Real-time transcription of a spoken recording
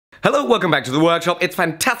Hello, welcome back to the workshop. It's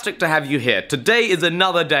fantastic to have you here. Today is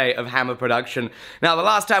another day of hammer production. Now, the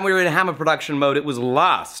last time we were in hammer production mode, it was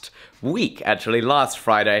last week, actually, last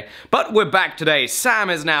Friday. But we're back today.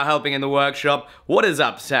 Sam is now helping in the workshop. What is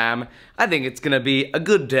up, Sam? I think it's gonna be a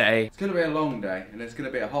good day. It's gonna be a long day, and it's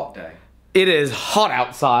gonna be a hot day. It is hot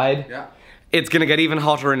outside. Yeah. It's gonna get even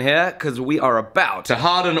hotter in here, because we are about to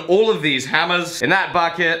harden all of these hammers in that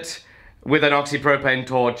bucket with an oxypropane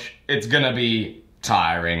torch. It's gonna be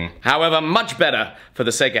tiring. However, much better for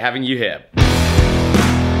the sake of having you here.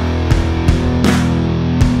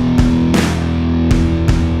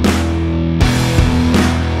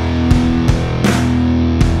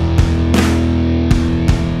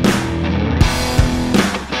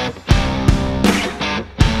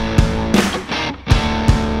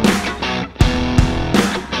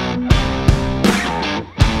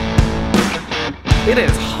 It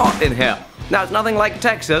is hot in here. Now, it's nothing like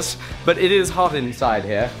Texas, but it is hot inside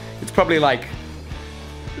here. It's probably like,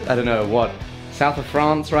 I don't know, what, south of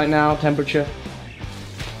France right now, temperature?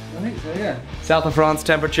 I think so, yeah. South of France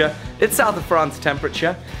temperature. It's south of France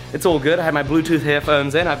temperature. It's all good. I have my Bluetooth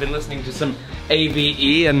earphones in. I've been listening to some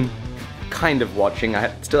AVE and kind of watching.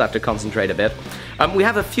 I still have to concentrate a bit. We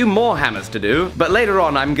have a few more hammers to do, but later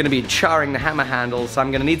on I'm gonna be charring the hammer handles, so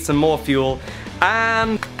I'm gonna need some more fuel,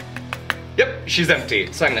 and yep, she's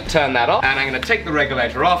empty. So I'm gonna turn that off, and I'm gonna take the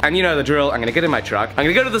regulator off, and you know the drill. I'm gonna get in my truck, I'm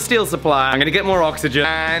gonna go to the steel supply, I'm gonna get more oxygen,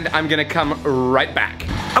 and I'm gonna come right back.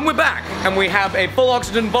 And we're back, and we have a full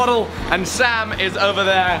oxygen bottle, and Sam is over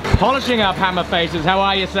there polishing up hammer faces. How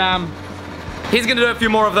are you, Sam? He's gonna do a few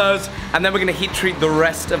more of those, and then we're gonna heat treat the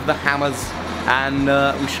rest of the hammers,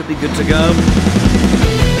 and we should be good to go.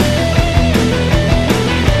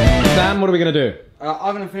 Sam, what are we gonna do?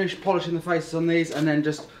 I'm going to finish polishing the faces on these and then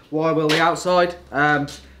just wire wheel the outside.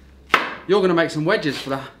 You're going to make some wedges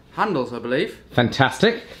for the handles, I believe.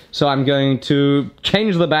 Fantastic. So I'm going to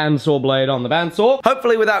change the bandsaw blade on the bandsaw,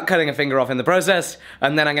 hopefully without cutting a finger off in the process,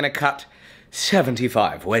 and then I'm going to cut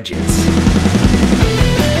 75 wedges.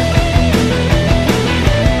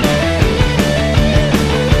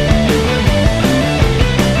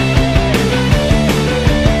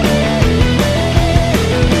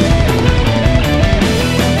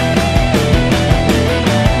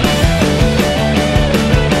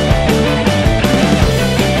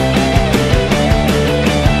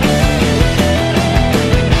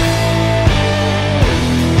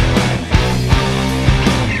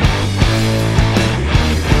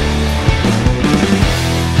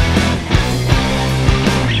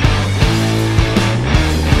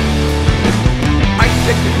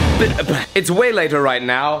 It's way later right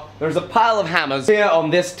now. There's a pile of hammers here on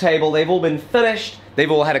this table. They've all been finished. They've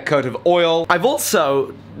all had a coat of oil. I've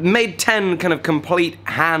also made 10 kind of complete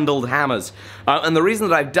handled hammers. And the reason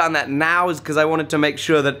that I've done that now is because I wanted to make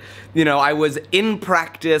sure that, you know, I was in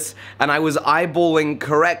practice and I was eyeballing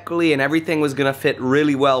correctly and everything was gonna fit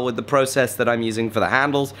really well with the process that I'm using for the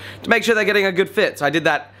handles to make sure they're getting a good fit. So I did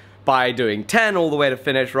that by doing 10 all the way to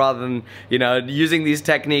finish rather than, you know, using these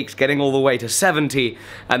techniques, getting all the way to 70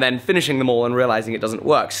 and then finishing them all and realizing it doesn't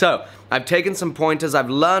work. So I've taken some pointers,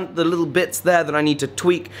 I've learned the little bits there that I need to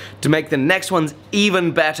tweak to make the next ones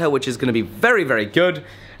even better, which is going to be very, very good.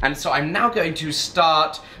 And so I'm now going to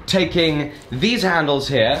start taking these handles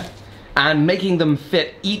here and making them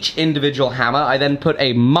fit each individual hammer. I then put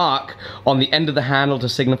a mark on the end of the handle to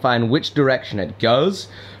signify in which direction it goes.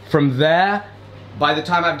 From there, by the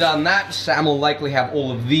time I've done that, Sam will likely have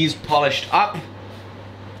all of these polished up.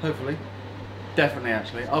 Hopefully. Definitely,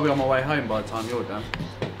 actually. I'll be on my way home by the time you're done.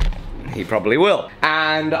 He probably will.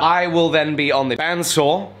 And I will then be on the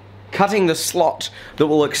bandsaw, cutting the slot that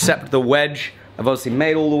will accept the wedge. I've obviously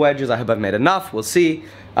made all the wedges. I hope I've made enough. We'll see.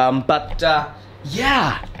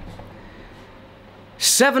 Yeah.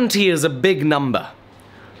 70 is a big number.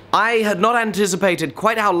 I had not anticipated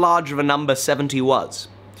quite how large of a number 70 was.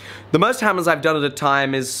 The most hammers I've done at a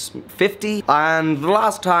time is 50, and the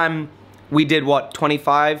last time we did, what,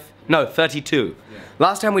 25? No, 32. Yeah.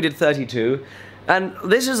 Last time we did 32, and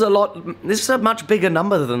this is a much bigger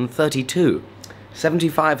number than 32.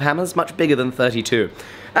 75 hammers, much bigger than 32.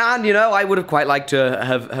 And, you know, I would have quite liked to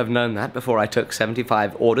have known that before I took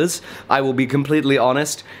 75 orders. I will be completely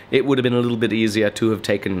honest, it would have been a little bit easier to have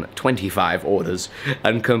taken 25 orders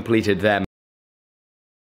and completed them.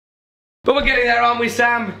 But we're getting there, aren't we,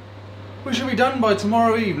 Sam? We should be done by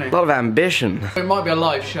tomorrow evening. A lot of ambition. It might be a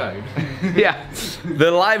live show. Yeah,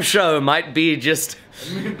 the live show might be just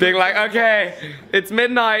being like, okay, it's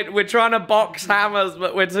midnight, we're trying to box hammers,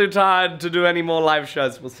 but we're too tired to do any more live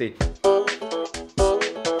shows. We'll see.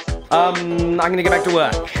 I'm gonna get back to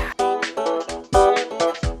work.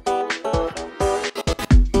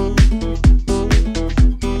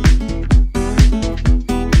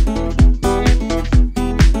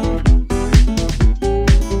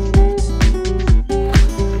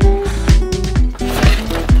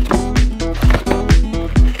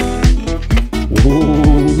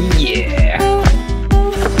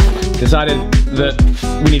 decided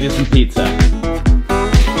that we needed some pizza.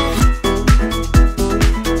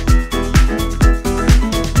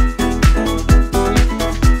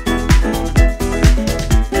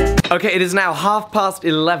 Okay, it is now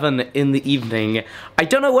 11:30 in the evening. I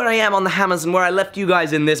don't know where I am on the hammers and where I left you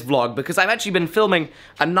guys in this vlog, because I've actually been filming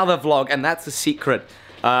another vlog, and that's a secret.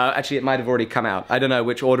 Actually, it might have already come out. I don't know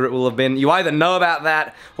which order it will have been. You either know about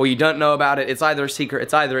that, or you don't know about it. It's either a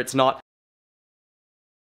secret, it's not.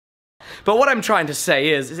 But what I'm trying to say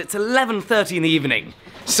is it's 11:30 in the evening.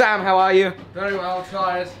 Sam, how are you? Very well,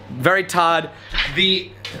 tired. Very tired.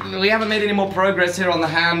 We haven't made any more progress here on the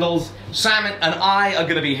handles. Sam and I are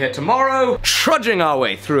gonna be here tomorrow, trudging our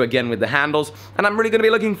way through again with the handles, and I'm really gonna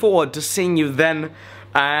be looking forward to seeing you then,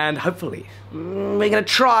 and hopefully, we're gonna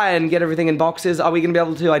try and get everything in boxes. Are we gonna be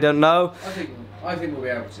able to? I don't know. I think we'll be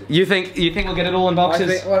able to. You think we'll get it all in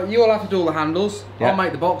boxes? Well, you all have to do all the handles. Yeah. I'll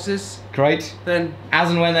make the boxes. Great. Then, as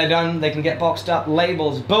and when they're done, they can get boxed up,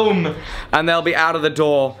 labels, boom, and they'll be out of the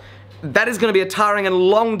door. That is going to be a tiring and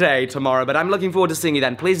long day tomorrow, but I'm looking forward to seeing you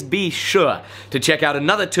then. Please be sure to check out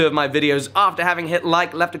another 2 of my videos after having hit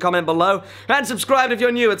like, left a comment below, and subscribed if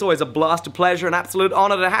you're new. It's always a blast, a pleasure, an absolute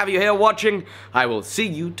honor to have you here watching. I will see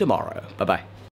you tomorrow. Bye-bye.